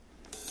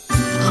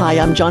Hi,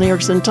 I'm Joni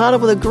Eareckson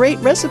Tada with a great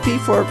recipe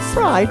for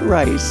fried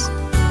rice.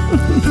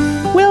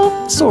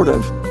 Well, sort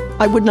of.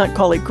 I would not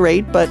call it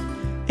great, but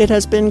it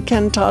has been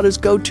Ken Tada's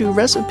go-to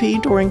recipe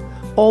during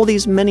all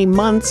these many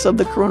months of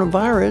the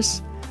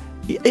coronavirus.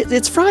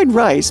 It's fried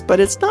rice, but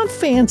it's not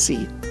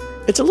fancy.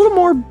 It's a little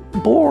more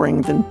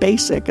boring than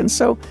basic, and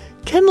so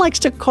Ken likes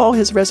to call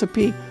his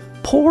recipe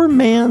poor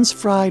man's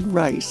fried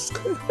rice.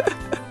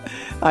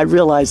 I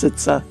realize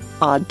it's an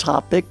odd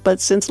topic,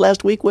 but since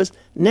last week was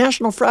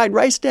National Fried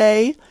Rice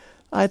Day,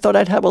 I thought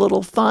I'd have a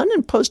little fun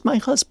and post my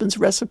husband's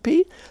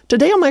recipe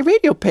today on my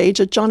radio page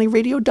at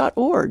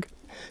johnnyradio.org.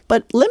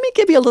 But let me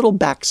give you a little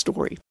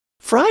backstory.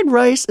 Fried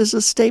rice is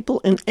a staple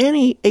in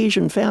any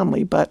Asian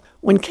family, but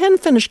when Ken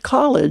finished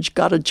college,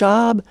 got a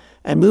job,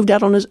 and moved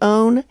out on his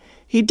own,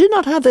 he did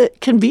not have the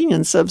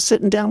convenience of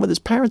sitting down with his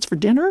parents for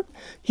dinner.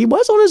 He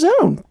was on his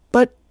own,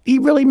 but he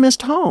really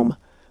missed home.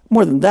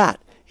 More than that,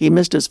 he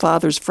missed his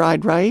father's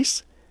fried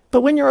rice.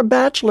 But when you're a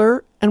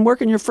bachelor and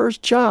working your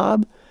first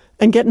job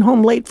and getting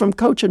home late from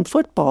coaching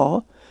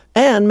football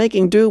and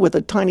making do with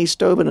a tiny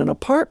stove in an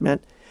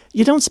apartment,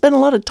 you don't spend a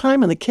lot of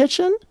time in the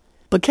kitchen.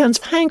 But Ken's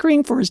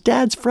hankering for his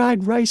dad's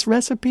fried rice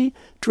recipe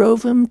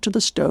drove him to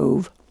the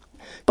stove.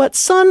 But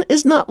son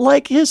is not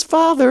like his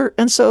father,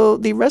 and so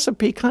the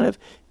recipe kind of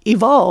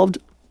evolved.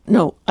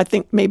 No, I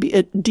think maybe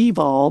it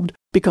devolved,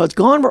 because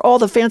gone were all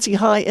the fancy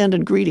high-end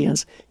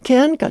ingredients.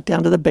 Ken got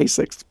down to the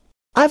basics.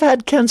 I've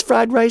had Ken's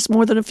fried rice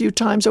more than a few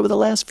times over the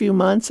last few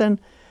months, and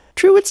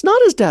true, it's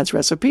not his dad's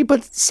recipe,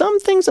 but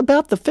some things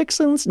about the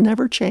fixins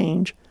never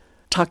change.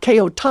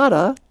 Takeo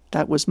Tada,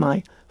 that was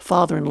my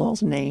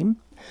father-in-law's name.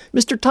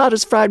 Mr.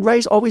 Tada's fried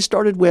rice always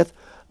started with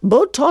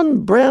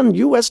Boton brand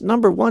U.S.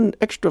 #1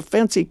 extra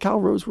fancy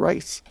Calrose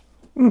rice.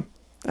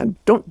 And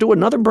don't do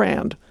another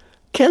brand.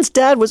 Ken's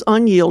dad was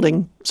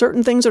unyielding.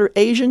 Certain things that are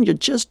Asian, you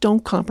just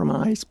don't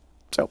compromise.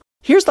 So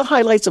here's the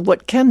highlights of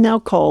what Ken now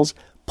calls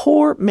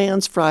poor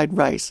man's fried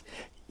rice.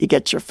 You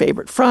get your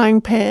favorite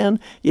frying pan,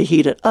 you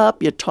heat it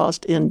up, you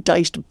tossed in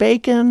diced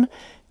bacon.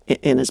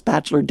 In his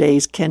bachelor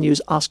days, Ken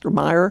used Oscar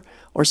Mayer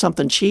or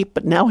something cheap,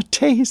 but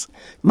nowadays,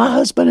 my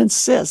husband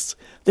insists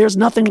there's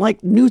nothing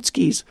like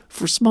Nootzke's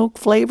for smoke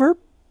flavor.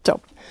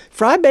 So,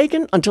 fry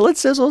bacon until it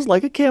sizzles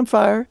like a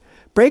campfire,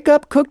 break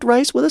up cooked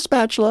rice with a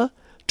spatula,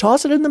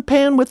 toss it in the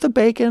pan with the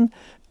bacon,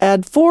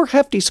 add 4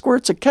 hefty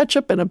squirts of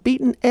ketchup and a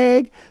beaten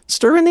egg,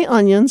 stir in the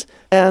onions,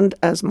 and,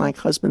 as my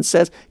husband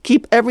says,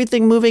 keep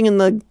everything moving in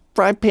the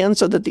fry pan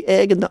so that the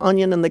egg and the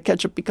onion and the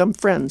ketchup become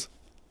friends.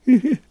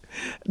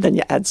 Then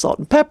you add salt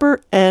and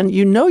pepper, and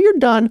you know you're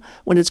done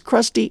when it's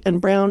crusty and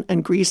brown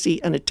and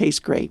greasy and it tastes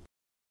great.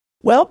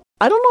 Well,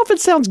 I don't know if it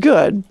sounds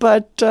good,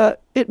 but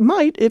it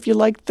might if you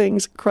like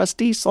things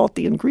crusty,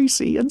 salty, and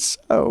greasy. And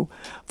so,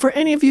 for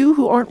any of you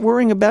who aren't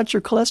worrying about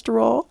your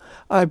cholesterol,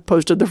 I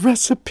posted the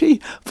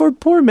recipe for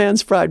poor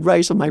man's fried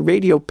rice on my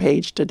radio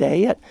page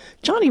today at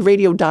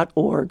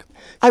johnnyradio.org.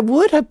 I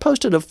would have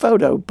posted a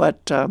photo,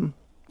 but,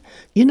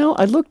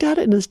 I looked at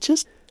it and it's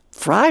just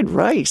fried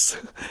rice.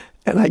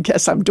 And I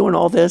guess I'm doing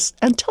all this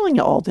and telling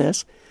you all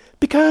this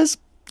because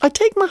I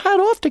take my hat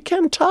off to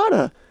Ken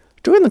Tada.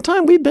 During the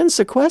time we've been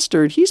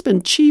sequestered, he's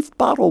been chief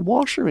bottle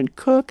washer and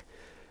cook.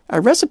 Our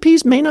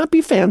recipes may not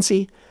be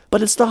fancy,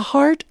 but it's the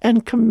heart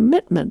and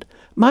commitment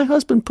my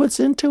husband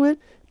puts into it,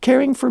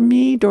 caring for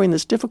me during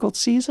this difficult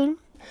season.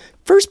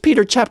 1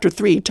 Peter chapter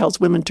 3 tells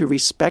women to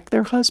respect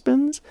their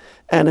husbands,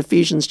 and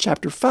Ephesians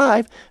chapter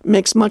 5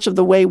 makes much of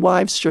the way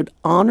wives should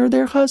honor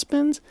their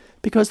husbands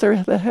because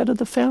they're the head of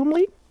the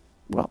family.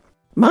 Well,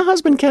 my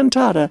husband Ken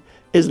Tada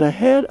is the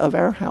head of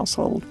our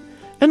household,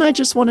 and I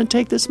just want to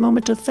take this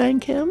moment to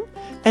thank him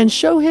and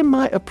show him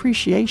my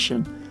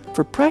appreciation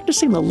for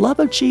practicing the love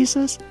of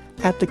Jesus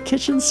at the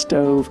kitchen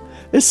stove,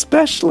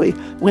 especially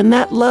when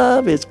that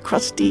love is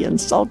crusty and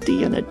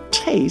salty and it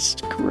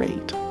tastes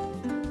great.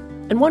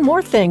 And one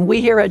more thing, we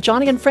here at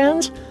Joni and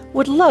Friends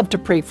would love to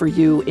pray for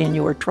you in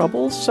your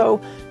troubles, so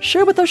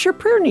share with us your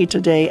prayer need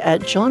today at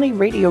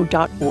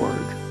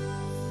johnnyradio.org.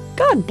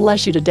 God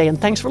bless you today,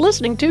 and thanks for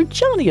listening to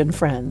Joni and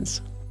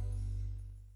Friends.